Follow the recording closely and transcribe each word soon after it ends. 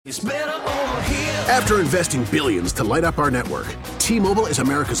After investing billions to light up our network, T-Mobile is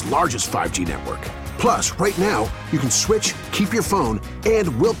America's largest 5G network. Plus, right now, you can switch, keep your phone,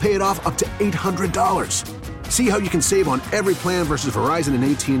 and we'll pay it off up to $800. See how you can save on every plan versus Verizon and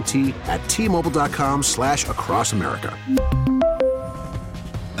AT&T at T-Mobile.com/across America.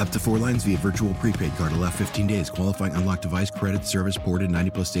 Up to 4 lines via virtual prepaid card. Allow 15 days. Qualifying unlocked device credit service ported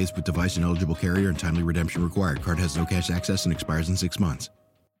 90-plus days with device and eligible carrier and timely redemption required. Card has no cash access and expires in 6 months.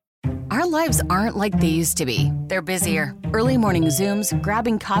 Our lives aren't like they used to be. They're busier. Early morning Zooms,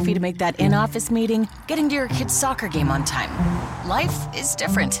 grabbing coffee to make that in-office meeting, getting to your kid's soccer game on time. Life is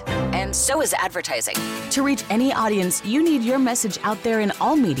different, and so is advertising. To reach any audience, you need your message out there in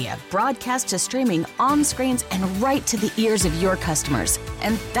all media, broadcast to streaming, on screens, and right to the ears of your customers.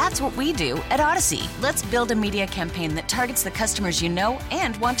 And that's what we do at Odyssey. Let's build a media campaign that targets the customers you know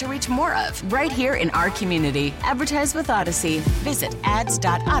and want to reach more of, right here in our community. Advertise with Odyssey. Visit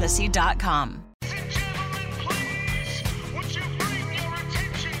ads.odyssey.com.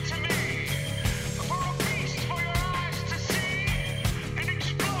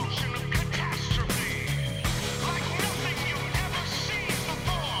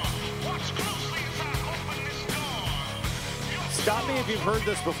 Stop me if you've heard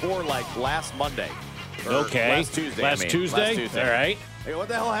this before, like last Monday. Okay. Last Tuesday. Last Tuesday? All right. Hey, what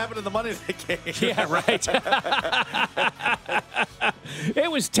the hell happened in the Monday night game? Yeah, right. It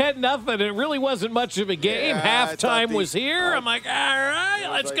was 10-0. It really wasn't much of a game. Yeah, Halftime was here. I'm like, all right,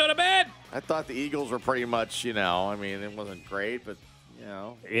 let's go to bed. I thought the Eagles were pretty much, I mean, it wasn't great, but,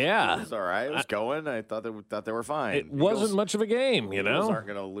 yeah, it was all right. It was going. I thought they were fine. It wasn't much of a game, Eagles aren't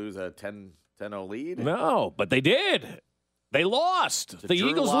going to lose a 10-0 lead. No, but they did. They lost. The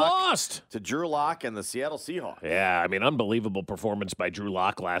Eagles lost. To Drew Lock and the Seattle Seahawks. Yeah, I mean, unbelievable performance by Drew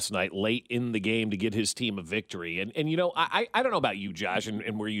Lock last night, late in the game to get his team a victory. And I don't know about you, Josh,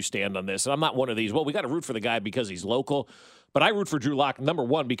 and where you stand on this. And I'm not one of these, well, we got to root for the guy because he's local. But I root for Drew Lock, number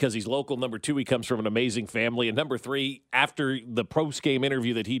one, because he's local. Number two, he comes from an amazing family. And number three, after the post-game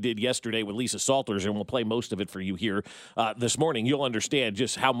interview that he did yesterday with Lisa Salters, and we'll play most of it for you here this morning, you'll understand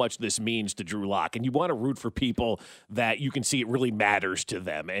just how much this means to Drew Lock. And you want to root for people that you can see it really matters to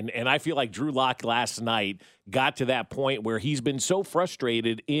them. And I feel like Drew Lock last night got to that point where he's been so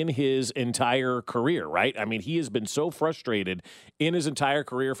frustrated in his entire career, right? I mean, he has been so frustrated in his entire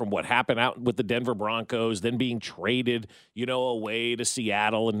career from what happened out with the Denver Broncos, then being traded, away to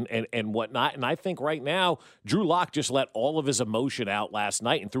Seattle and whatnot. And I think right now, Drew Lock just let all of his emotion out last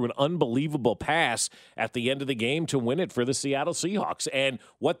night and threw an unbelievable pass at the end of the game to win it for the Seattle Seahawks. And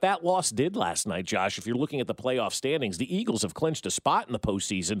what that loss did last night, Josh, if you're looking at the playoff standings, the Eagles have clinched a spot in the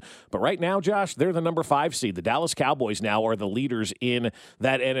postseason. But right now, Josh, they're the number 5 seed. The Dallas Cowboys now are the leaders in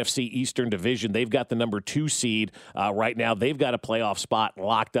that NFC Eastern division. They've got the number 2 seed right now. They've got a playoff spot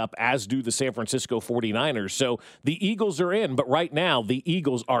locked up, as do the San Francisco 49ers. So the Eagles are in, but right now the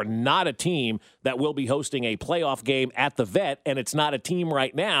Eagles are not a team that will be hosting a playoff game at the Vet, and it's not a team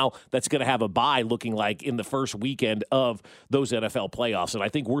right now that's going to have a bye looking like in the first weekend of those NFL playoffs. And I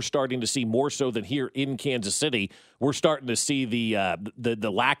think we're starting to see more so than here in Kansas City. We're starting to see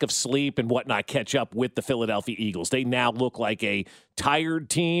the lack of sleep and whatnot catch up with the Philadelphia Eagles. They now look like a tired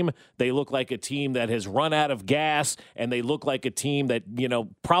team. They look like a team that has run out of gas, and they look like a team that,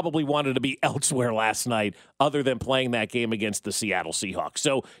 probably wanted to be elsewhere last night other than playing that game against the Seattle Seahawks.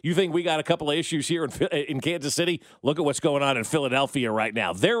 So you think we got a couple of issues here in Kansas City? Look at what's going on in Philadelphia right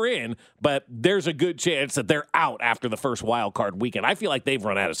now. They're in, but there's a good chance that they're out after the first wild card weekend. I feel like they've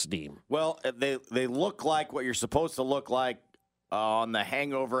run out of steam. Well, they look like what you're supposed to look like on the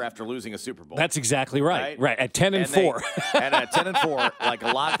hangover after losing a Super Bowl. That's exactly right. Right, at 10-4. And at 10-4, like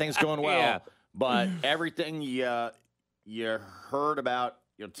a lot of things going well. Yeah. But everything you heard about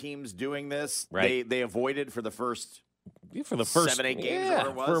teams doing this, right, they avoided for the first 7-8 games, yeah, or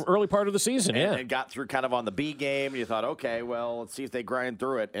it was. for early part of the season, and got through kind of on the B game. You thought, okay, well, let's see if they grind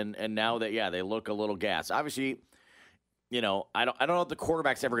through it. And now that, they look a little gassed. Obviously, I don't know if the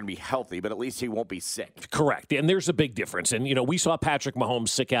quarterback's ever going to be healthy, but at least he won't be sick. Correct. And there's a big difference. And, we saw Patrick Mahomes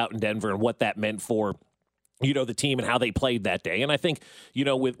sick out in Denver and what that meant for the team and how they played that day. And I think,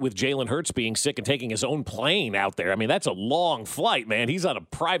 with Jalen Hurts being sick and taking his own plane out there, I mean, that's a long flight, man. He's on a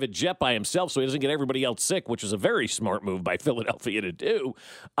private jet by himself, so he doesn't get everybody else sick, which is a very smart move by Philadelphia to do.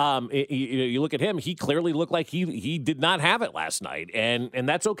 You look at him, he clearly looked like he did not have it last night. And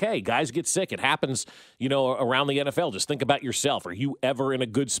that's okay. Guys get sick. It happens, around the NFL. Just think about yourself. Are you ever in a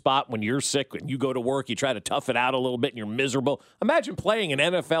good spot when you're sick, when you go to work, you try to tough it out a little bit and you're miserable? Imagine playing an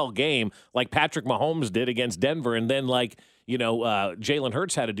NFL game like Patrick Mahomes did against Denver, and then Jalen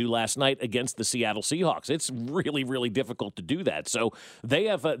Hurts had to do last night against the Seattle Seahawks. It's really, really difficult to do that. So they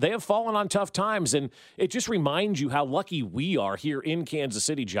have fallen on tough times, and it just reminds you how lucky we are here in Kansas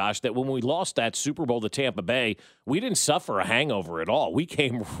City, Josh, that when we lost that Super Bowl to Tampa Bay, we didn't suffer a hangover at all. We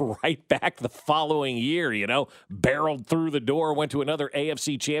came right back the following year, barreled through the door, went to another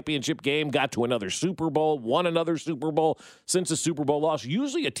AFC Championship game, got to another Super Bowl, won another Super Bowl since the Super Bowl loss.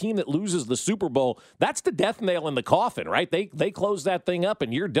 Usually a team that loses the Super Bowl, that's the death nail in the coffin, right? They close that thing up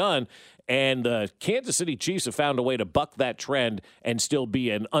and you're done. And the Kansas City Chiefs have found a way to buck that trend and still be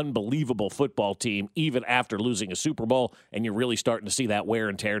an unbelievable football team, even after losing a Super Bowl. And you're really starting to see that wear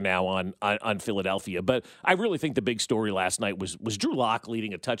and tear now on Philadelphia. But I really think the big story last night was Drew Lock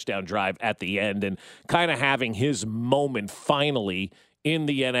leading a touchdown drive at the end and kind of having his moment finally in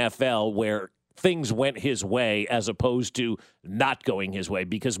the NFL where things went his way as opposed to not going his way,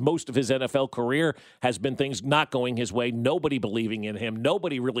 because most of his NFL career has been things not going his way, nobody believing in him,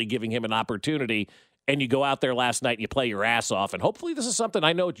 nobody really giving him an opportunity, and you go out there last night and you play your ass off. And hopefully this is something,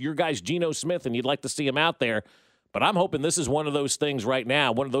 I know it's your guy's Geno Smith and you'd like to see him out there, but I'm hoping this is one of those things right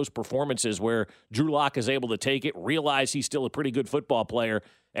now, one of those performances where Drew Lock is able to take it, realize he's still a pretty good football player,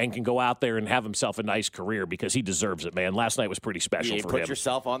 and can go out there and have himself a nice career because he deserves it, man. Last night was pretty special for him. You put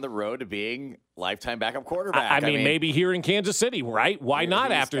yourself on the road to being lifetime backup quarterback. I mean, maybe here in Kansas City, right? Why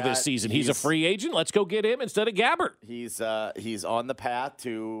not after this season? He's a free agent. Let's go get him instead of Gabbert. He's on the path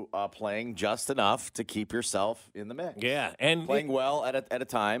to playing just enough to keep yourself in the mix. Yeah, and playing well at a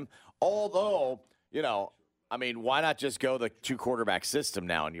time. Although, why not just go the 2-quarterback system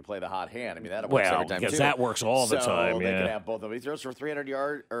now and you play the hot hand? I mean, that works every time, because that works all the time. They can have both of them. He throws for 300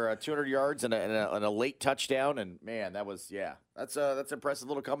 yards or 200 yards and a late touchdown, and man, that's an impressive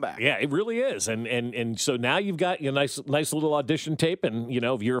little comeback. Yeah, it really is. And so now you've got your nice little audition tape, and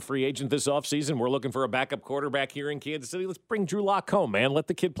if you're a free agent this offseason, we're looking for a backup quarterback here in Kansas City. Let's bring Drew Lock home, man. Let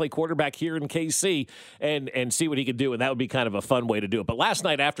the kid play quarterback here in KC and see what he can do, and that would be kind of a fun way to do it. But last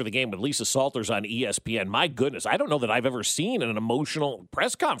night after the game with Lisa Salters on ESPN, my goodness, I don't know that I've ever seen an emotional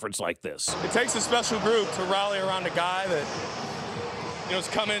press conference like this. It takes a special group to rally around a guy that is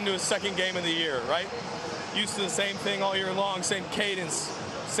coming into his second game of the year, right? Used to the same thing all year long, same cadence,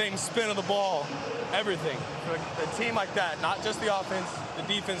 same spin of the ball, everything. For a team like that, not just the offense, the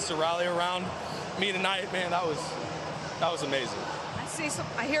defense to rally around me tonight, man, that was amazing.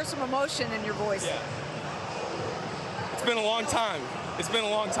 I hear some emotion in your voice. Yeah. It's been a long time.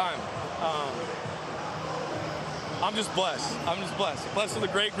 I'm just blessed. Blessed with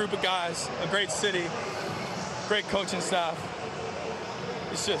a great group of guys, a great city, great coaching staff.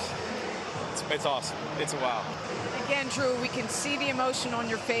 It's awesome. It's a wow. Again, Drew, we can see the emotion on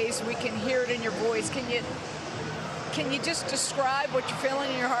your face. We can hear it in your voice. Can you just describe what you're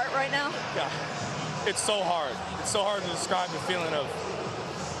feeling in your heart right now? Yeah, it's so hard. It's so hard to describe the feeling of,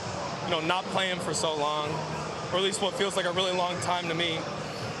 not playing for so long, or at least what feels like a really long time to me.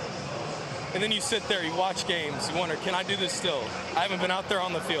 And then you sit there, you watch games, you wonder, can I do this still? I haven't been out there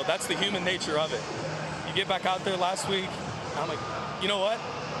on the field. That's the human nature of it. You get back out there last week, I'm like, you know what?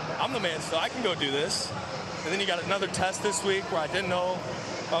 I'm the man still. I can go do this. And then you got another test this week where I didn't know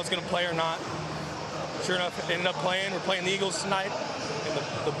if I was going to play or not. Sure enough, ended up playing. We're playing the Eagles tonight. And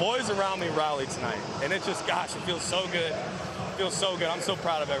the boys around me rallied tonight. And it just, gosh, it feels so good. It feels so good. I'm so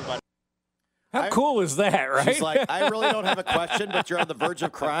proud of everybody. How cool is that, right? She's like, I really don't have a question, but you're on the verge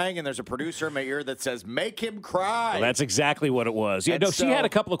of crying, and there's a producer in my ear that says, make him cry. Well, that's exactly what it was. Yeah, she had a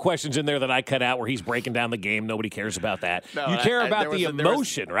couple of questions in there that I cut out where he's breaking down the game. Nobody cares about that. No, you care about the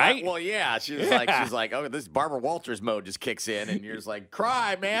emotion, right? Well, yeah. She's like, oh, this Barbara Walters mode just kicks in, and you're just like,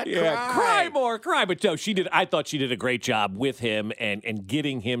 cry, man, cry more, cry. But no, I thought she did a great job with him and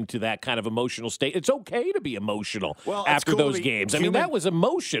getting him to that kind of emotional state. It's okay to be emotional after those games. Human. I mean, that was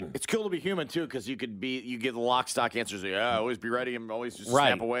emotion. It's cool to be human, too, because you give the lock stock answers. Yeah, always be ready and always just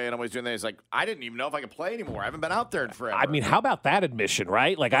snap away and always doing that. It's like, I didn't even know if I could play anymore. I haven't been out there in forever. I mean, how about that admission,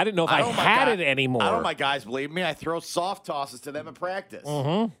 right? Like, I didn't know if I had it anymore. I don't know my guys believe me. I throw soft tosses to them in practice.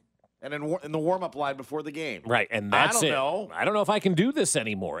 Mm-hmm. And in the warm-up line before the game. Right, and that's it. I don't know if I can do this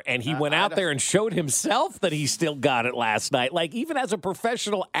anymore. And he went out there and showed himself that he still got it last night. Like, even as a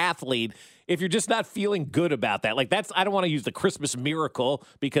professional athlete, if you're just not feeling good about that, like I don't want to use the Christmas miracle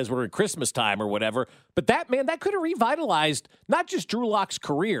because we're in Christmas time or whatever, but that could have revitalized not just Drew Lock's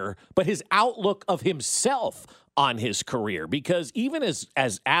career, but his outlook of himself on his career. Because even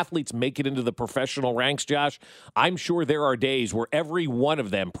as athletes make it into the professional ranks, Josh, I'm sure there are days where every one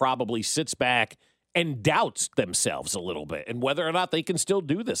of them probably sits back and doubts themselves a little bit and whether or not they can still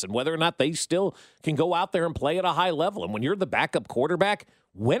do this and whether or not they still can go out there and play at a high level. And when you're the backup quarterback,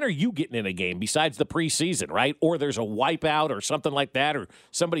 when are you getting in a game besides the preseason, right? Or there's a wipeout or something like that, or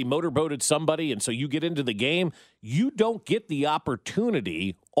somebody motorboated somebody, and so you get into the game. You don't get the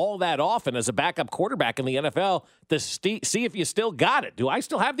opportunity all that often as a backup quarterback in the NFL to see if you still got it. Do I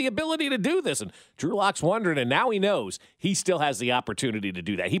still have the ability to do this? And Drew Lock's wondering, and now he knows he still has the opportunity to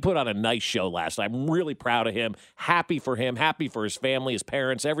do that. He put on a nice show last night. I'm really proud of him, happy for his family, his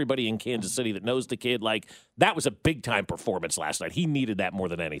parents, everybody in Kansas City that knows the kid. Like, that was a big-time performance last night. He needed that more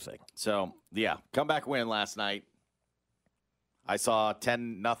than anything. So, yeah, comeback win last night. I saw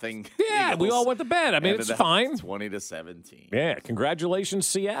 10-0. Yeah, Eagles. we all went to bed. I mean, it's fine. 20-17. Yeah, congratulations,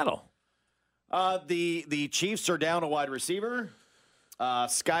 Seattle. The Chiefs are down a wide receiver.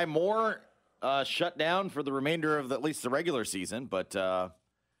 Skyy Moore shut down for the remainder of at least the regular season, but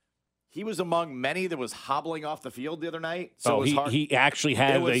he was among many that was hobbling off the field the other night. So he actually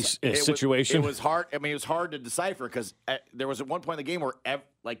had a situation. It was hard. I mean, it was hard to decipher because there was at one point in the game where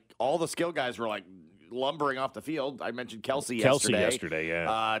all the skill guys were like lumbering off the field. I mentioned Kelsey yesterday.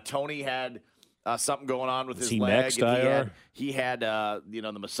 Yeah. Tony had something going on with his leg. Next, he had the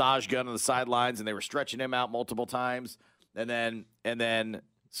massage gun on the sidelines, and they were stretching him out multiple times. And then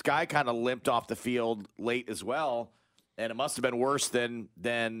Skyy kind of limped off the field late as well. And it must have been worse than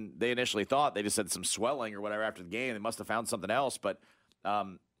they initially thought. They just had some swelling or whatever after the game. They must have found something else. But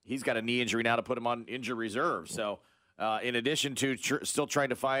he's got a knee injury now to put him on injury reserve. So in addition to still trying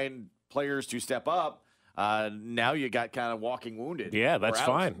to find players to step up, now you got kind of walking wounded. Yeah, that's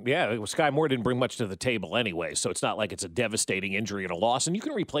fine. Yeah, Skyy Moore didn't bring much to the table anyway, so it's not like it's a devastating injury and a loss. And you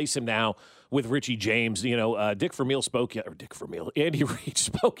can replace him now with Richie James. You know, Andy Reid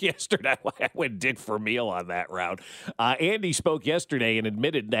spoke yesterday. I went Dick Vermeil on that round. Andy spoke yesterday and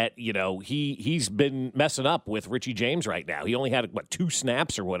admitted that, he's been messing up with Richie James right now. He only had, 2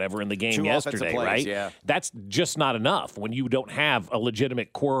 snaps or whatever in the game yesterday, plays, right? Yeah. That's just not enough when you don't have a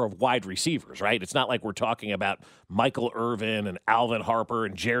legitimate core of wide receivers, right? It's not like we're talking about Michael Irvin and Alvin Harper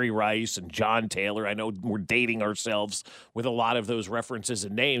and Jerry Rice and John Taylor. I know we're dating ourselves with a lot of those references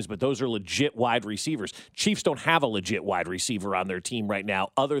and names, but those are legit wide receivers. Chiefs don't have a legit wide receiver on their team right now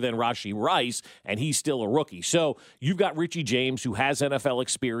other than Rashee Rice, and he's still a rookie. So you've got Richie James, who has NFL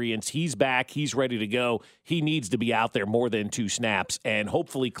experience. He's back. He's ready to go. He needs to be out there more than 2 snaps and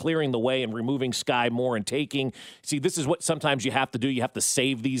hopefully clearing the way and removing Skyy Moore and taking. See, this is what sometimes you have to do. You have to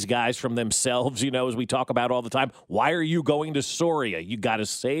save these guys from themselves, as we talk about all the time. Why are you going to Soria? You got to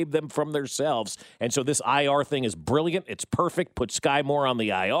save them from themselves. And so this IR thing is brilliant. It's perfect. Put Skyy Moore on the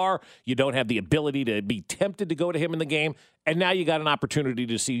IR. You don't have the ability to be tempted to go to him in the game. And now you got an opportunity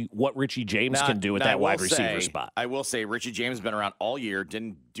to see what Richie James can do at that wide receiver spot. I will say Richie James has been around all year,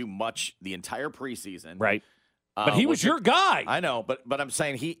 didn't do much the entire preseason. Right. But he was your guy. I know, but I'm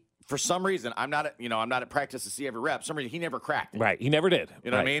saying for some reason, I'm not at practice to see every rep. For some reason, he never cracked it. Right, he never did.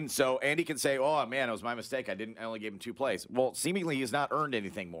 You know what I mean? So Andy can say, "Oh man, it was my mistake. I only gave him 2 plays." Well, seemingly he's not earned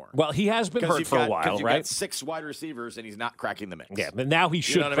anything more. Well, he has been hurt for a while, you've right? got 6 wide receivers, and he's not cracking the mix. Yeah, but now he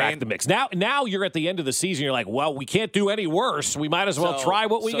should crack the mix. Now you're at the end of the season. You're like, well, we can't do any worse. We might as well try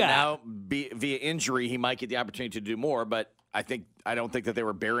what we got. Now, via injury, he might get the opportunity to do more. But I don't think that they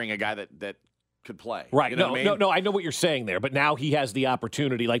were burying a guy that could play. Right. You know what I mean? No, I know what you're saying there, but now he has the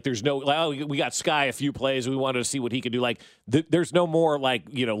opportunity. Like, there's no, we got Skyy a few plays. We wanted to see what he could do. Like, there's no more,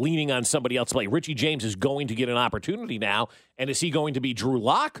 leaning on somebody else to play. Richie James is going to get an opportunity now. And is he going to be Drew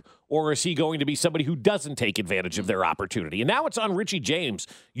Lock, or is he going to be somebody who doesn't take advantage of their opportunity? And now it's on Richie James.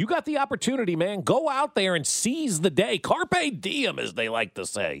 You got the opportunity, man. Go out there and seize the day. Carpe diem, as they like to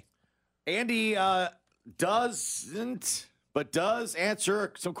say. Andy does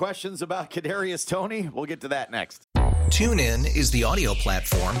answer some questions about Kadarius Toney. We'll get to that next. TuneIn is the audio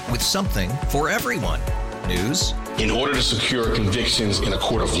platform with something for everyone. News. In order to secure convictions in a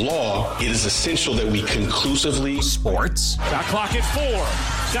court of law, it is essential that we conclusively. Sports. Shot clock at 4.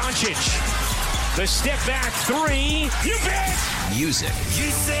 Doncic. The step back 3. You bet. Music.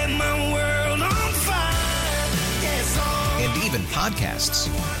 You set my world on fire. Yes, and even podcasts.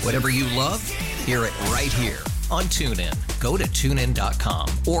 Whatever you love, hear it right here on TuneIn. Go to TuneIn.com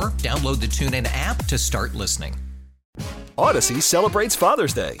or download the TuneIn app to start listening. Odyssey celebrates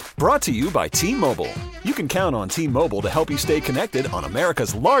Father's Day, brought to you by T-Mobile. You can count on T-Mobile to help you stay connected on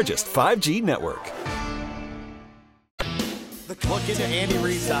America's largest 5G network. Look into Andy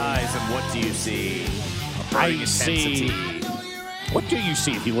Reid's eyes, and what do you see? What do you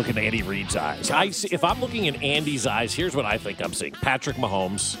see if you look into Andy Reid's eyes? If I'm looking in Andy's eyes, here's what I think I'm seeing. Patrick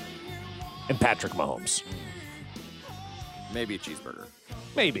Mahomes. Maybe a cheeseburger.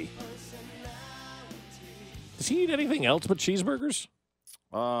 Maybe. Does he eat anything else but cheeseburgers?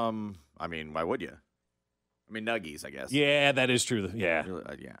 I mean, why would you? I mean, nuggies, I guess. Yeah, that is true. Yeah.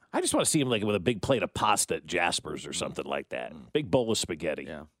 Yeah. I just want to see him like with a big plate of pasta at Jasper's or something like that. Big bowl of spaghetti.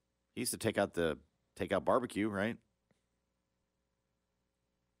 Yeah. He used to take out barbecue, right?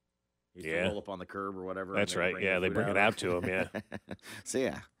 He used to roll up on the curb or whatever. That's right. Yeah, they bring it out to him, yeah. So,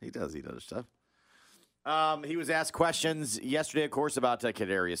 yeah, he does stuff. He was asked questions yesterday, of course, about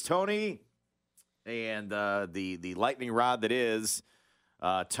Kadarius Toney and the lightning rod that is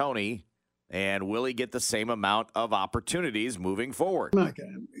Toney. And will he get the same amount of opportunities moving forward? I'm not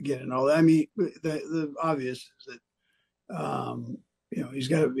going to get into all that. I mean, the obvious is that he's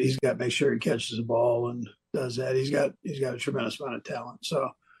got to make sure he catches the ball and does that. He's got a tremendous amount of talent. So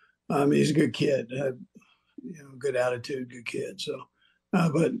he's a good kid, good attitude, good kid. So,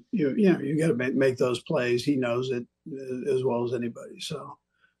 but you got to make those plays. He knows it as well as anybody. So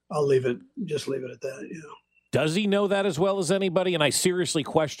I'll leave it at that. Does he know that as well as anybody? And I seriously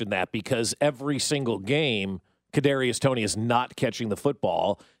question that because every single game, Kadarius Toney is not catching the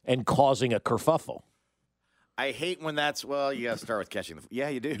football and causing a kerfuffle. I hate when you got to start with catching the. Yeah,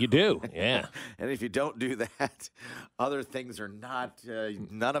 you do. You do, yeah. And if you don't do that, other things are not.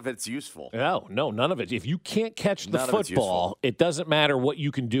 None of it's useful. No, none of it. If you can't catch the football, it doesn't matter what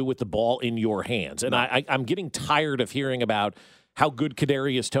you can do with the ball in your hands. And I'm getting tired of hearing about how good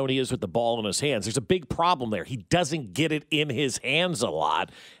Kadarius Toney is with the ball in his hands. There's a big problem there. He doesn't get it in his hands a lot.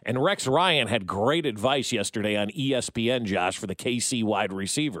 And Rex Ryan had great advice yesterday on ESPN, Josh, for the KC wide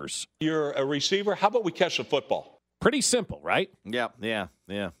receivers. You're a receiver. How about we catch the football? Pretty simple, right? Yeah.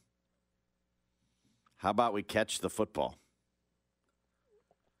 How about we catch the football?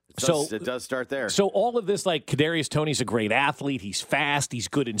 It does start there. So all of this, like Kadarius Toney's a great athlete. He's fast. He's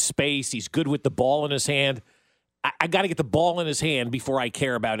good in space. He's good with the ball in his hand. I got to get the ball in his hand before I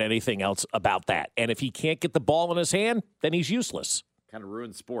care about anything else about that. And if he can't get the ball in his hand, then he's useless. Kind of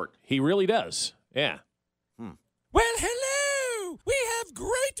ruins sport. He really does. Yeah. Well, hello! We have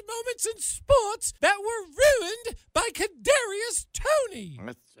great moments in sports that were ruined by Kadarius Toney.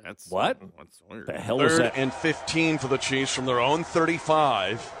 That's what? What's weird? The hell is that? 3rd and 15 for the Chiefs from their own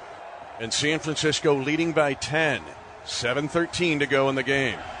 35. And San Francisco leading by 10. 7:13 to go in the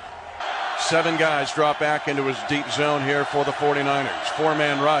game. 7 guys drop back into his deep zone here for the 49ers.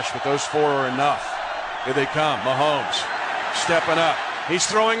 4-man rush, but those 4 are enough. Here they come. Mahomes stepping up. He's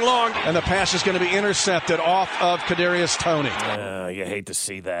throwing long, and the pass is going to be intercepted off of Kadarius Toney. You hate to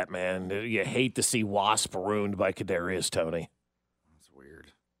see that, man. You hate to see Wasp ruined by Kadarius Toney. That's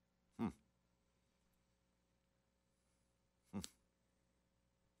weird.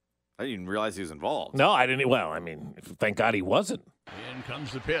 I didn't even realize he was involved. No, I didn't. Well, I mean, thank God he wasn't. In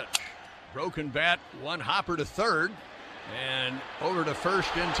comes the pitch. Broken bat, one hopper to third, and over to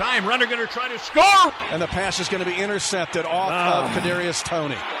first in time. Runner going to try to score! And the pass is going to be intercepted off of Kadarius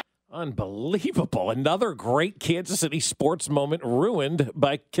Toney. Unbelievable. Another great Kansas City sports moment ruined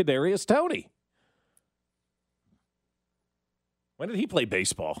by Kadarius Toney. When did he play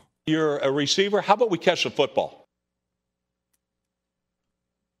baseball? You're a receiver. How about we catch the football?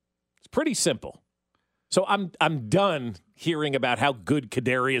 It's pretty simple. So I'm done hearing about how good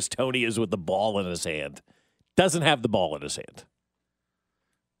Kadarius Toney is with the ball in his hand. Doesn't have the ball in his hand.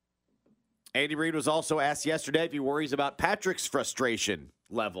 Andy Reid was also asked yesterday if he worries about Patrick's frustration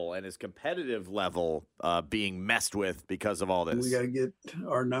level and his competitive level being messed with because of all this. We got to get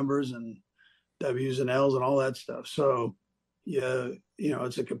our numbers and W's and L's and all that stuff. So,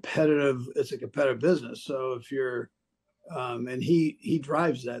 it's a competitive business. So if you're, and he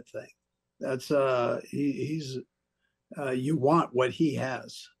drives that thing. That's he's you want what he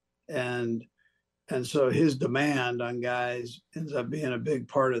has, and so his demand on guys ends up being a big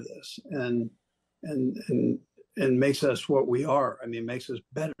part of this, and makes us what we are. I mean, makes us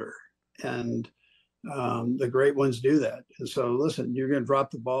better, and the great ones do that. And so, listen, you're going to drop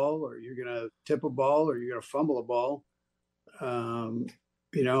the ball, or you're going to tip a ball, or you're going to fumble a ball.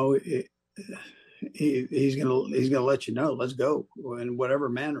 He's gonna let you know, let's go, in whatever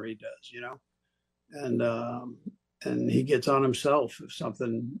manner he does, and he gets on himself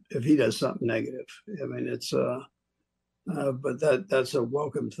if he does something negative. I mean, it's but that's a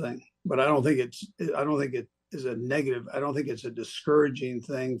welcome thing. But I don't think it is a negative. I don't think it's a discouraging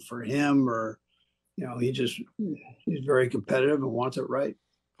thing for him, or he's very competitive and wants it right.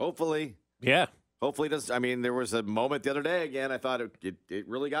 Hopefully, yeah. Hopefully it does. I mean, there was a moment the other day again. I thought it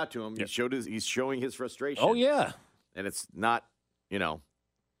really got to him. Yep. He's showing his frustration. Oh yeah, and it's not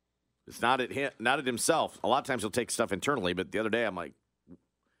it's not at him, not at himself. A lot of times he'll take stuff internally, but the other day I'm like,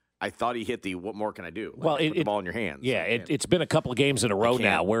 I thought he hit the what more can I do? Well, put the ball in your hands. Yeah, it's been a couple of games in a row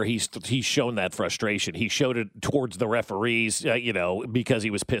now where he's shown that frustration. He showed it towards the referees, because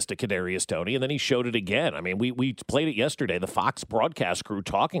he was pissed at Kadarius Toney, and then he showed it again. I mean, we played it yesterday. The Fox broadcast crew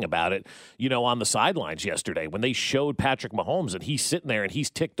talking about it, on the sidelines yesterday when they showed Patrick Mahomes, and he's sitting there and he's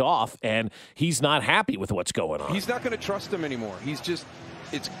ticked off and he's not happy with what's going on. He's not going to trust him anymore.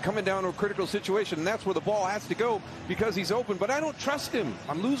 It's coming down to a critical situation, and that's where the ball has to go because he's open. But I don't trust him.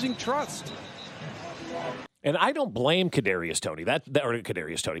 I'm losing trust. And I don't blame Patrick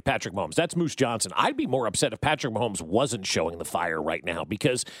Mahomes. That's Moose Johnson. I'd be more upset if Patrick Mahomes wasn't showing the fire right now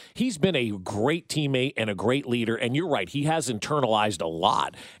because he's been a great teammate and a great leader. And you're right, he has internalized a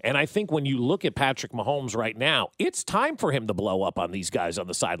lot. And I think when you look at Patrick Mahomes right now, it's time for him to blow up on these guys on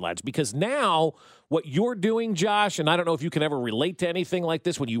the sidelines because now what you're doing, Josh, and I don't know if you can ever relate to anything like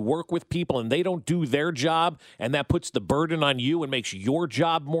this when you work with people and they don't do their job and that puts the burden on you and makes your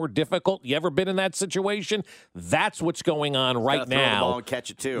job more difficult. You ever been in that situation? That's what's going on right now. Throw the ball and catch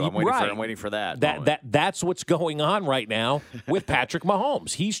it too. I'm waiting for that. That's what's going on right now with Patrick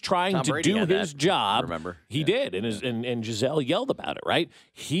Mahomes. He's trying to do his job. Remember, he did, and Giselle yelled about it. Right?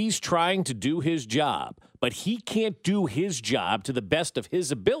 He's trying to do his job. But he can't do his job to the best of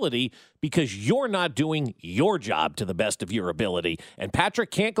his ability because you're not doing your job to the best of your ability. And Patrick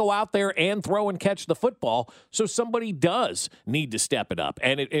can't go out there and throw and catch the football, so somebody does need to step it up.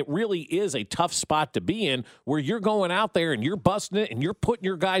 And it really is a tough spot to be in where you're going out there and you're busting it and you're putting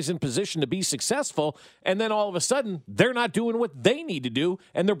your guys in position to be successful, and then all of a sudden they're not doing what they need to do,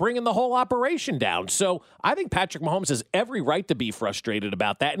 and they're bringing the whole operation down. So I think Patrick Mahomes has every right to be frustrated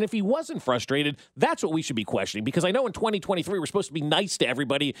about that. And if he wasn't frustrated, that's what we should be questioning, because I know in 2023 we're supposed to be nice to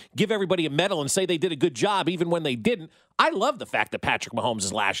everybody, give everybody a medal and say they did a good job even when they didn't. I love the fact that Patrick Mahomes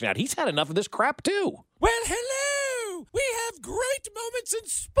is lashing out. He's had enough of this crap too. Well, hello! We have great moments in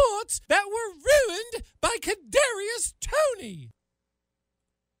sports that were ruined by Kadarius Toney.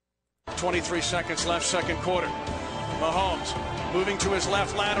 23 seconds left, second quarter. Mahomes moving to his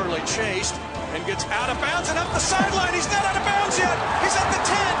left laterally, chased, and gets out of bounds and up the sideline. He's not out of bounds yet. He's at the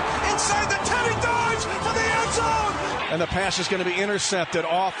 10, inside the 10, he dives for the end zone. And the pass is going to be intercepted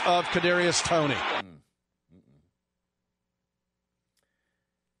off of Kadarius Toney.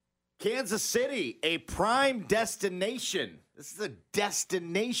 Kansas City, a prime destination. This is a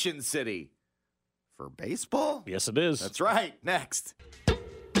destination city for baseball. Yes, it is. That's right. Next.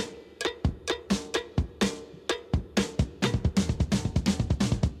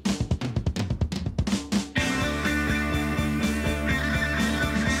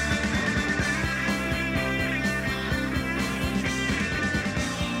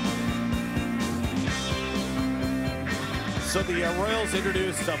 So the Royals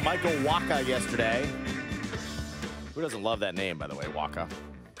introduced Michael Wacha yesterday. Who doesn't love that name, by the way, Wacha?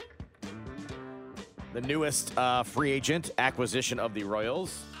 The newest free agent acquisition of the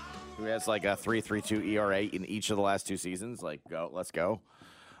Royals, who has like a 3.32 ERA in each of the last two seasons. Let's go.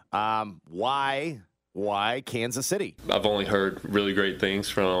 Why Kansas City? I've only heard really great things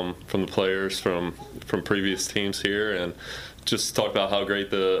from the players from previous teams here, and just talk about how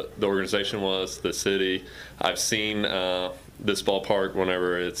great the organization was, the city. I've seen this ballpark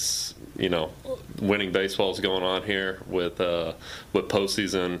whenever it's winning baseball is going on here with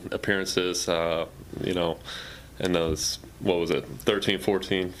postseason appearances. In those 13,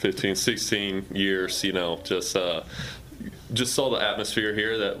 14, 15, 16 years. Just saw the atmosphere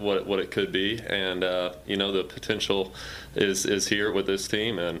here, that what it could be, and the potential is here with this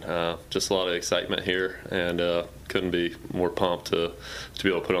team, and just a lot of excitement here, and couldn't be more pumped to be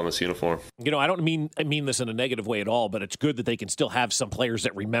able to put on this uniform. I don't mean this in a negative way at all, but it's good that they can still have some players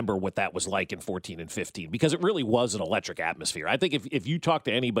that remember what that was like in 14 and 15, because it really was an electric atmosphere. I think if you talk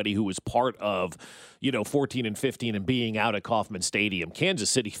to anybody who was part of 14 and 15 and being out at Kauffman Stadium, Kansas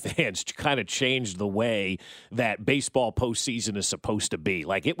City fans kind of changed the way that baseball postseason is supposed to be.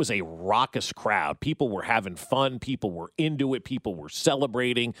 Like, it was a raucous crowd. People were having fun. People were into it. People were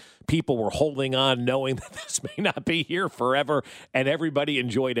celebrating. People were holding on, knowing that this may not be here forever, and everybody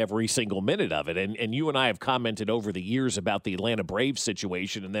enjoyed every single minute of it. And you and I have commented over the years about the Atlanta Braves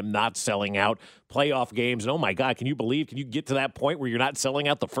situation and them not selling out playoff games. And oh my God, can you get to that point where you're not selling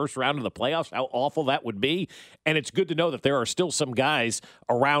out the first round of the playoffs? How awful that would be. And it's good to know that there are still some guys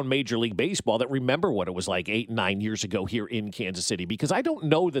around Major League Baseball that remember what it was like 8 and 9 years ago here in Kansas City, because I don't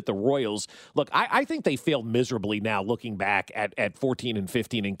know that the Royals, look, I think they failed miserably now looking back at 14 and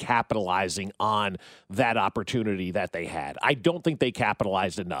 15 and capitalizing on that opportunity opportunity that they had. I don't think they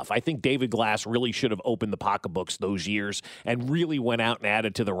capitalized enough. I think David Glass really should have opened the pocketbooks those years and really went out and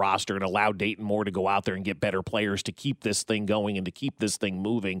added to the roster and allowed Dayton Moore to go out there and get better players to keep this thing going and to keep this thing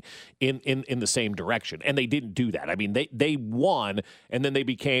moving in the same direction. And they didn't do that. I mean, they won, and then they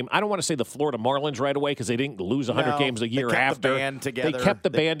became, I don't want to say the Florida Marlins right away because they didn't lose 100 games a year after. They kept the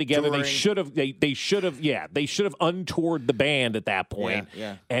band together. They should have untoured the band at that point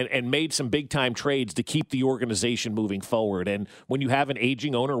and made some big time trades to keep the organization moving forward. And when you have an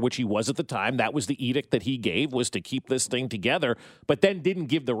aging owner, which he was at the time, that was the edict that he gave, was to keep this thing together, but then didn't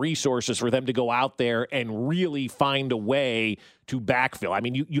give the resources for them to go out there and really find a way to backfill. I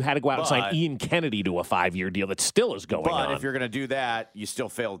mean, you had to go out and sign Ian Kennedy to a 5-year deal that still is going on. But if you're going to do that, you still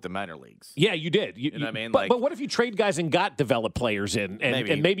failed at the minor leagues. Yeah, you did. You know what I mean? But what if you trade guys and got developed players in,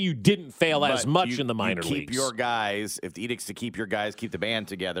 and maybe you didn't fail as much in the minor leagues? Keep your guys. If the edict's to keep your guys, keep the band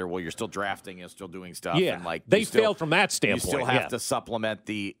together, well, you're still drafting and still doing stuff. Yeah, and they failed from that standpoint. You still have to supplement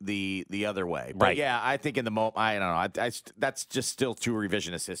the other way. But right. Yeah, I think in the moment, I don't know. That's just still too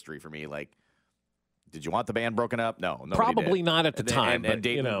revisionist history for me. Like, did you want the band broken up? No, probably did. not at the time. And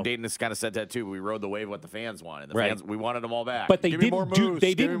Dayton has kind of said that too. We rode the wave of what the fans wanted. The fans, we wanted them all back. But they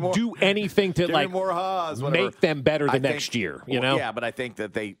didn't do anything to make them better the next year. You know? Yeah, but I think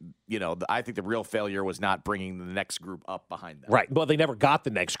that I think the real failure was not bringing the next group up behind them. Right. Well, they never got the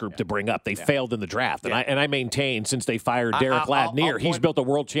next group to bring up. They failed in the draft, and I maintain since they fired Derek Ladnier, he's built a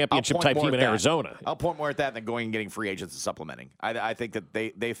world championship type team in Arizona. I'll point more at that than going and getting free agents and supplementing. I think that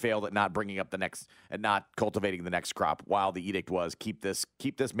they failed at not bringing up the next and not cultivating the next crop, while the edict was keep this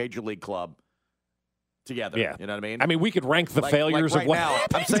major league club together. Yeah. You know what I mean? I mean, we could rank the failures of what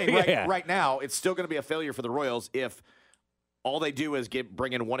happened. I'm saying right now, it's still going to be a failure for the Royals if all they do is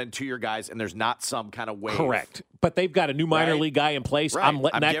bring in 1- and 2-year guys, and there's not some kind of wave. Correct. But they've got a new minor league guy in place. Right. I'm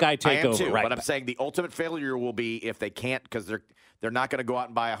letting that guy take over. Too, right. But I'm saying the ultimate failure will be if they can't, because they're not going to go out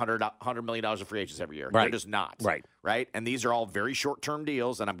and buy $100 million of free agents every year. Right. They're just not. Right. And these are all very short-term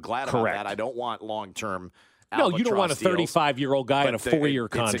deals, and I'm glad about that. I don't want long-term. No, you don't want a 35-year-old guy in a 4-year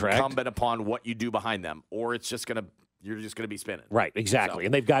contract. It's incumbent upon what you do behind them, or you're just going to be spinning. Right, exactly.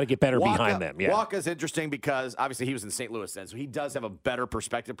 And they've got to get better behind them. Yeah. Waka's interesting because obviously he was in St. Louis then, so he does have a better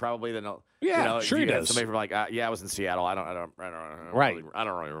perspective probably than sure he does. Somebody from I was in Seattle. I don't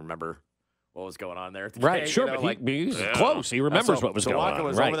really remember what was going on there at the right, game, sure, but he's close. He remembers what was going on. Waka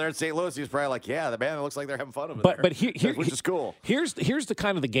was over there in St. Louis. He was probably like, the band looks like they're having fun over there. But here, which is cool. Here's the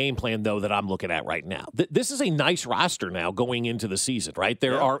kind of the game plan, though, that I'm looking at right now. This is a nice roster now going into the season, right?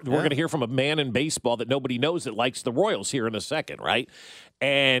 We're going to hear from a man in baseball that nobody knows that likes the Royals here in a second, right?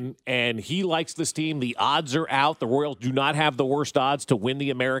 And he likes this team. The odds are out. The Royals do not have the worst odds to win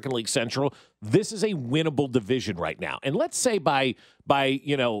the American League Central. This is a winnable division right now. And let's say by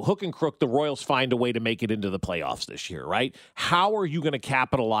hook and crook, the Royals find a way to make it into the playoffs this year, right? How are you going to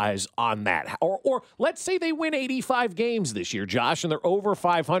capitalize on that? Or let's say they win 85 games this year, Josh, and they're over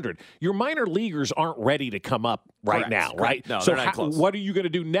 500. Your minor leaguers aren't ready to come up right now, right? No, so they're not close. What are you going to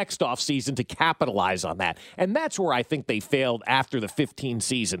do next offseason to capitalize on that? And that's where I think they failed after the 15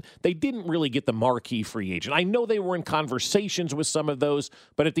 season. They didn't really get the marquee free agent. I know they were in conversations with some of those,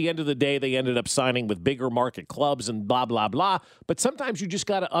 but at the end of the day, they ended up signing with bigger market clubs and blah, blah, blah. But sometimes you just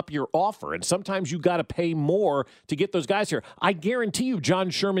got to up your offer, and sometimes you got to pay more to get those guys here. I guarantee you John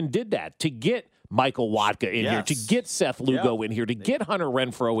Sherman did that to get Michael Watka in here, to get Seth Lugo in here, to get Hunter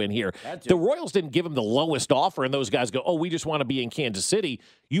Renfroe in here. The Royals didn't give him the lowest offer, and those guys go, we just want to be in Kansas City.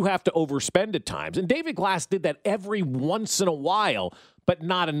 You have to overspend at times. And David Glass did that every once in a while, but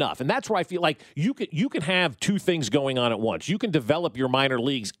not enough. And that's where I feel like you can have two things going on at once. You can develop your minor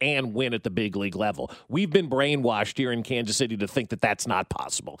leagues and win at the big league level. We've been brainwashed here in Kansas City to think that that's not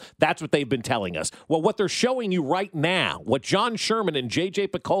possible. That's what they've been telling us. Well, what they're showing you right now, what John Sherman and J.J.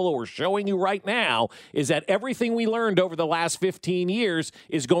 Piccolo are showing you right now, is that everything we learned over the last 15 years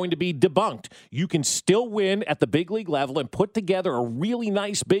is going to be debunked. You can still win at the big league level and put together a really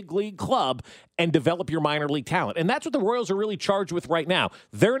nice big league club and develop your minor league talent. And that's what the Royals are really charged with right now.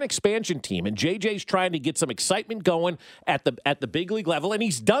 They're an expansion team, and JJ's trying to get some excitement going at the big league level, and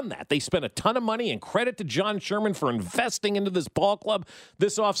he's done that. They spent a ton of money, and credit to John Sherman for investing into this ball club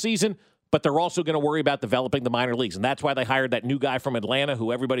this offseason. But they're also going to worry about developing the minor leagues. And that's why they hired that new guy from Atlanta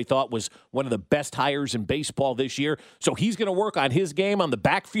who everybody thought was one of the best hires in baseball this year. So he's going to work on his game on the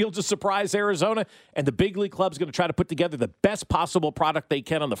backfield to surprise Arizona. And the big league club's going to try to put together the best possible product they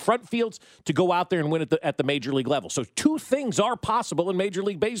can on the front fields to go out there and win at the major league level. So two things are possible in Major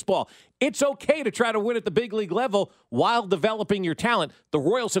League Baseball. It's okay to try to win at the big league level while developing your talent. The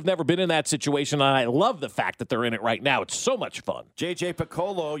Royals have never been in that situation, and I love the fact that they're in it right now. It's so much fun. J.J.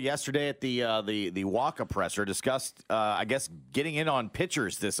 Piccolo yesterday at at the Waka presser, discussed, I guess, getting in on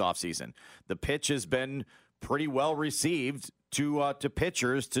pitchers this offseason. The pitch has been pretty well received to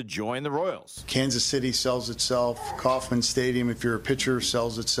pitchers to join the Royals. Kansas City sells itself. Kauffman Stadium, if you're a pitcher,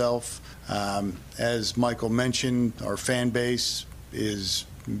 sells itself. As Michael mentioned, our fan base is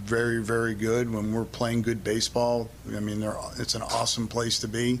very, very good when we're playing good baseball. I mean, it's an awesome place to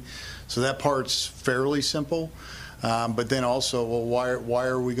be. So that part's fairly simple. But then also, well, why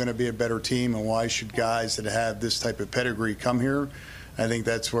are we going to be a better team, and why should guys that have this type of pedigree come here? I think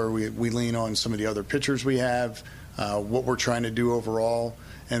that's where we lean on some of the other pitchers we have, what we're trying to do overall.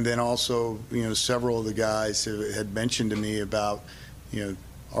 And then also, several of the guys had mentioned to me about,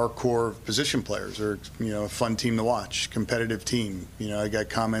 our core position players are, a fun team to watch, competitive team. I got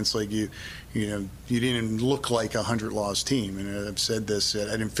comments like you didn't even look like a 100-loss team. And I've said this,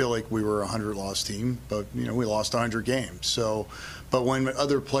 I didn't feel like we were a 100-loss team, but, we lost 100 games. So, but when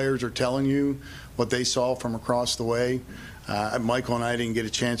other players are telling you what they saw from across the way, Michael and I didn't get a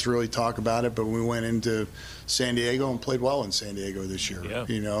chance to really talk about it, but we went into San Diego and played well in San Diego this year. Yeah.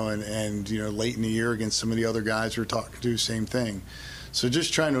 And late in the year against some of the other guys we're talking to, same thing. So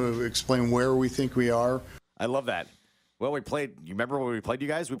just trying to explain where we think we are. I love that. Well, you remember when we played you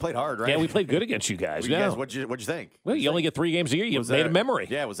guys? We played hard, right? Yeah, we played good against you guys. What'd you think? Well, you only get 3 games a year. You made a memory.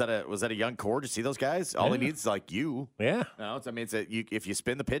 Yeah, was that a young core? Did you see those guys? All he needs is like you. Yeah. No, if you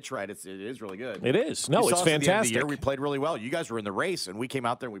spin the pitch right, it is really good. It is. No, it's fantastic. At the end of the year, we played really well. You guys were in the race, and we came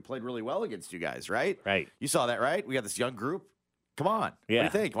out there and we played really well against you guys, right? Right. You saw that, right? We got this young group. Come on. Yeah.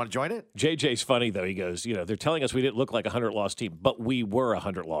 What do you think? Want to join it? JJ's funny, though. He goes, they're telling us we didn't look like a 100-loss team, but we were a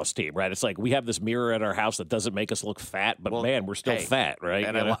 100-loss team, right? It's like we have this mirror at our house that doesn't make us look fat, but, man, we're still fat, right?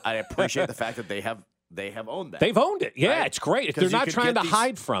 And I appreciate the fact that they have owned that. They've owned it. Yeah, right? It's great. They're not trying to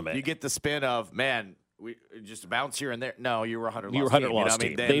hide from it. You get the spin of, man, we just bounce here and there. No, you were a 100-loss team. You were a 100-loss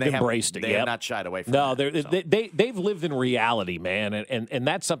team. They've embraced it. They have not shied away from it. No, they've lived in reality, man, and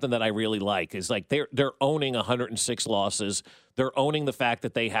that's something that I really like. Is like they're owning 106 losses. They're owning the fact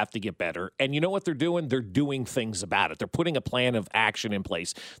that they have to get better. And you know what they're doing? They're doing things about it. They're putting a plan of action in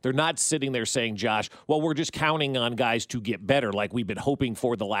place. They're not sitting there saying, Josh, well, we're just counting on guys to get better like we've been hoping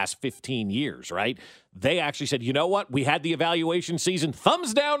for the last 15 years, right? They actually said, you know what? We had the evaluation season.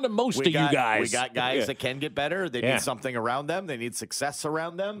 Thumbs down to most of you guys. We got guys that can get better. They need something around them. They need success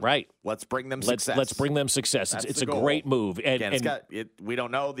around them. Right. Let's bring them success. Let's bring them success. It's a great move. We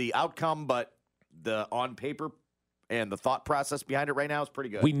don't know the outcome, but the on paper and the thought process behind it right now is pretty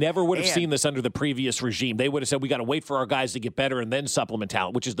good. We never would have seen this under the previous regime. They would have said, we got to wait for our guys to get better and then supplement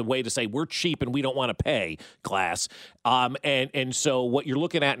talent, which is the way to say we're cheap and we don't want to pay, class. And so what you're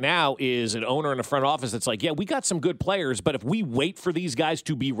looking at now is an owner in a front office that's like, yeah, we got some good players, but if we wait for these guys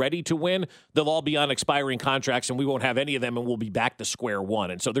to be ready to win, they'll all be on expiring contracts and we won't have any of them and we'll be back to square one.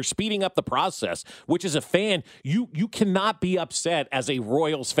 And so they're speeding up the process, which as a fan, you cannot be upset as a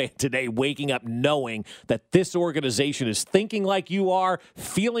Royals fan today waking up knowing that this organization is thinking like you are,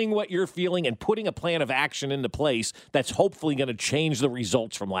 feeling what you're feeling, and putting a plan of action into place that's hopefully going to change the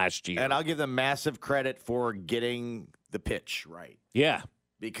results from last year. And I'll give them massive credit for getting the pitch right. Yeah.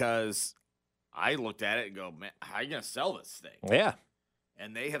 Because I looked at it and go, man, how are you going to sell this thing? Yeah.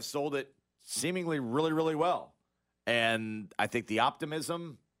 And they have sold it seemingly really, really well. And I think the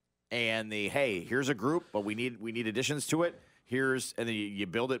optimism and the, hey, here's a group, but we need additions to it. And then you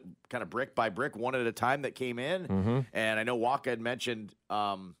build it kind of brick by brick, one at a time that came in. Mm-hmm. And I know Waka had mentioned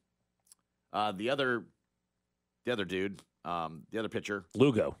the other dude, the other pitcher.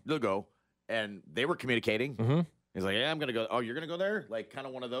 Lugo. And they were communicating. Mm-hmm. He's like, yeah, I'm going to go. Oh, you're going to go there? Like kind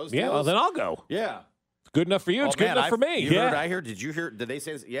of one of those Yeah, deals? well, then I'll go. Yeah. Good enough for you. It's good enough for me. I heard. Did you hear? Did they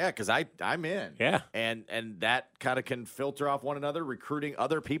say this? Yeah, because I'm in. Yeah. And that kind of can filter off one another, recruiting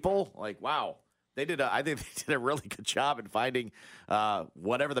other people. Like, wow. I think they did a really good job in finding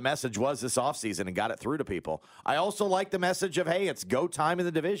whatever the message was this offseason and got it through to people. I also like the message of, hey, it's go time in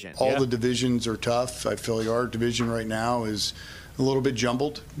the division. All the divisions are tough. I feel like our division right now is a little bit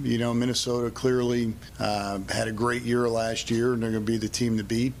jumbled. Minnesota clearly had a great year last year, and they're going to be the team to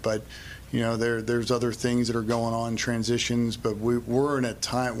beat. But, there's other things that are going on, transitions. But we're in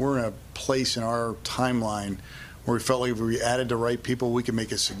a place in our timeline where we felt like if we added the right people, we could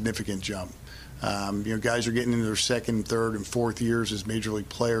make a significant jump. Guys are getting into their second, third, and fourth years as major league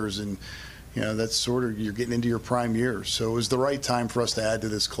players, and that's sort of you're getting into your prime years. So it was the right time for us to add to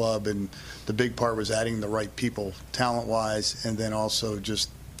this club, and the big part was adding the right people, talent-wise, and then also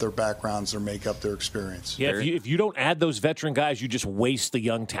just their backgrounds, their makeup, their experience. Yeah, if you don't add those veteran guys, you just waste the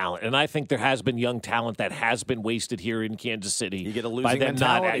young talent. And I think there has been young talent that has been wasted here in Kansas City. You get a losing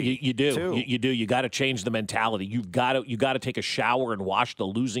mentality. You do. You do. You got to change the mentality. You got to take a shower and wash the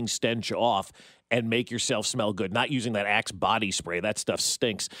losing stench off and make yourself smell good. Not using that Axe body spray. That stuff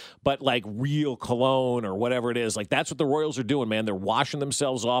stinks. But like real cologne or whatever it is, like that's what the Royals are doing, man. They're washing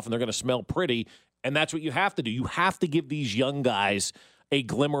themselves off and they're going to smell pretty. And that's what you have to do. You have to give these young guys a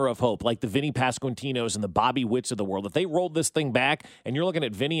glimmer of hope, like the Vinny Pasquantinos and the Bobby Witts of the world. If they rolled this thing back and you're looking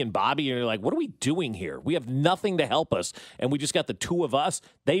at Vinny and Bobby and you're like, what are we doing here? We have nothing to help us. And we just got the two of us.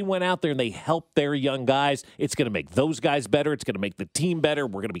 They went out there and they helped their young guys. It's going to make those guys better. It's going to make the team better.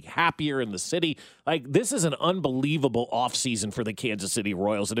 We're going to be happier in the city. Like, this is an unbelievable offseason for the Kansas City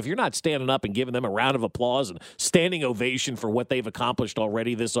Royals. And if you're not standing up and giving them a round of applause and standing ovation for what they've accomplished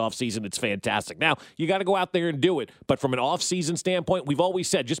already this offseason, it's fantastic. Now, you got to go out there and do it. But from an offseason standpoint, we've always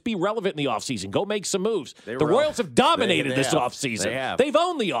said, just be relevant in the offseason. Go make some moves. The Royals have dominated this offseason. They've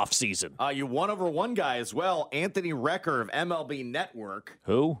owned the offseason. You won over one guy as well, Anthony Recker of MLB Network.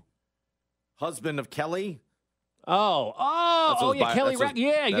 Who? Husband of Kelly. Yeah, Kelly Recker.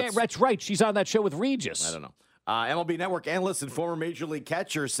 Yeah, that's right. She's on that show with Regis. I don't know. MLB Network analyst and former Major League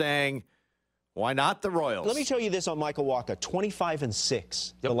catcher saying, why not the Royals? Let me tell you this on Michael Wacha,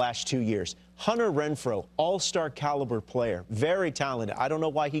 25-6 the last 2 years. Hunter Renfroe, all-star caliber player, very talented. I don't know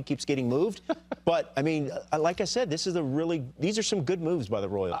why he keeps getting moved, but I mean, like I said, these are some good moves by the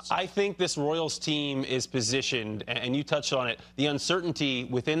Royals. I think this Royals team is positioned, and you touched on it, the uncertainty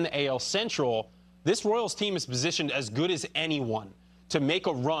within the AL Central. This Royals team is positioned as good as anyone to make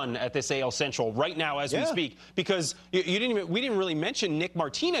a run at this AL Central right now as we speak, because we didn't really mention Nick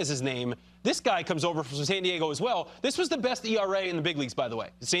Martinez's name. This guy comes over from San Diego as well. This was the best ERA in the big leagues, by the way.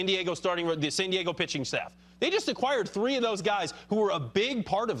 The San Diego pitching staff. They just acquired 3 of those guys who were a big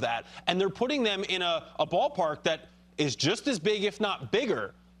part of that, and they're putting them in a ballpark that is just as big, if not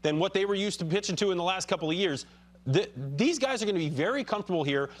bigger, than what they were used to pitching to in the last couple of years. These guys are going to be very comfortable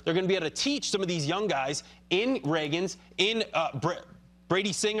here. They're going to be able to teach some of these young guys in Reagans, in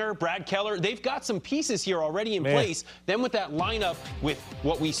Brady Singer, Brad Keller. They've got some pieces here already in place. Then with that lineup, with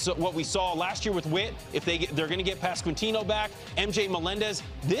what we saw last year with Witt, if they're going to get Pasquantino back, MJ Melendez,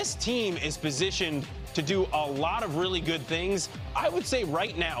 this team is positioned to do a lot of really good things. I would say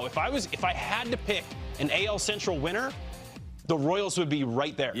right now, if I had to pick an AL Central winner, the Royals would be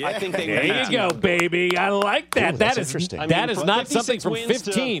right there. Yeah. I think they would. There you go, baby. I like that. Ooh, that is interesting. That is not something from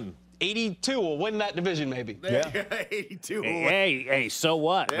 15. 82 will win that division, maybe. Yeah. 82. Hey, so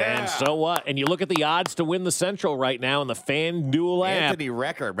what, man? So what? And you look at the odds to win the Central right now in the FanDuel app. Anthony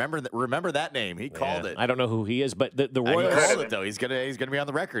Recker, remember that name? He called it. I don't know who he is, but the Royals. He called it though. He's gonna be on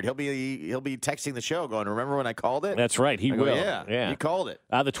the record. He'll be texting the show, going, "Remember when I called it?" That's right. He will. Yeah. He called it.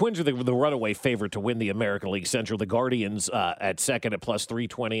 The Twins are the runaway favorite to win the American League Central. The Guardians at second at plus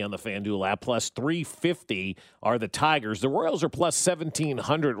 320 on the FanDuel app. Plus 350 are the Tigers. The Royals are plus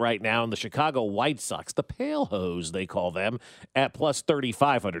 1,700 right now, and the Chicago White Sox, the Pale Hose, they call them, at plus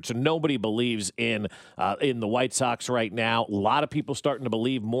 3,500. So nobody believes in the White Sox right now. A lot of people starting to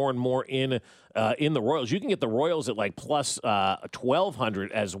believe more and more in the Royals. You can get the Royals at like plus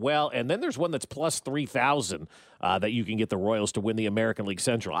 1,200 as well. And then there's one that's plus 3,000 that you can get the Royals to win the American League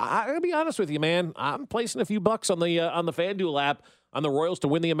Central. I'm going to be honest with you, man. I'm placing a few bucks on the FanDuel app on the Royals to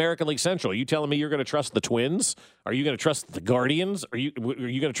win the American League Central. Are you telling me you're going to trust the Twins? Are you going to trust the Guardians? Are you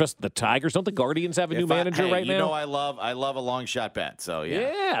going to trust the Tigers? Don't the Guardians have a new manager right now? You know I love a long shot bet. So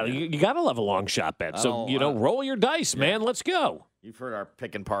yeah. You got to love a long shot bet. So roll your dice, man. Let's go. You've heard our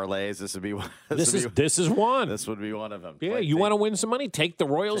pick and parlays. This would be one. This is one. This would be one of them. Yeah, you want to win some money? Take the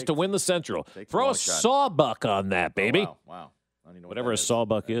Royals to win the Central. Throw a sawbuck on that, baby. Oh, wow. I don't even know whatever a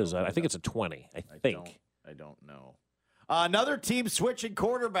sawbuck is. I think it's a 20. I don't know. Another team switching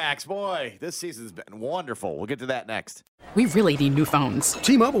quarterbacks. Boy, this season's been wonderful. We'll get to that next. We really need new phones.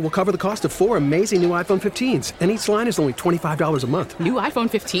 T-Mobile will cover the cost of 4 amazing new iPhone 15s, and each line is only $25 a month. New iPhone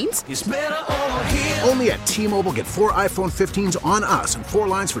 15s? It's better over here. Only at T-Mobile, get 4 iPhone 15s on us and 4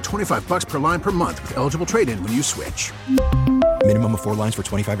 lines for $25 per line per month with eligible trade-in when you switch. Minimum of 4 lines for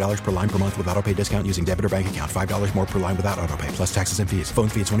 $25 per line per month with autopay discount using debit or bank account. $5 more per line without autopay, plus taxes and fees. Phone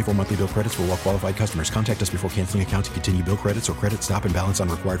fee at 24 monthly bill credits for well-qualified customers. Contact us before canceling account to continue bill credits or credit stop and balance on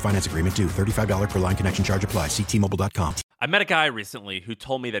required finance agreement due. $35 per line connection charge applies. See T-Mobile.com. I met a guy recently who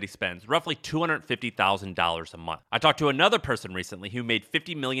told me that he spends roughly $250,000 a month. I talked to another person recently who made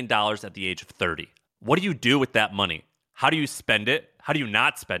 $50 million at the age of 30. What do you do with that money? How do you spend it? How do you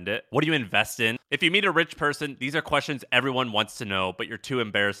not spend it? What do you invest in? If you meet a rich person, these are questions everyone wants to know, but you're too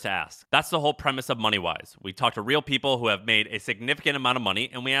embarrassed to ask. That's the whole premise of MoneyWise. We talk to real people who have made a significant amount of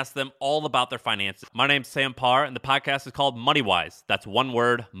money, and we ask them all about their finances. My name's Sam Parr, and the podcast is called MoneyWise. That's one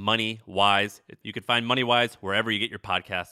word, MoneyWise. You can find MoneyWise wherever you get your podcasts.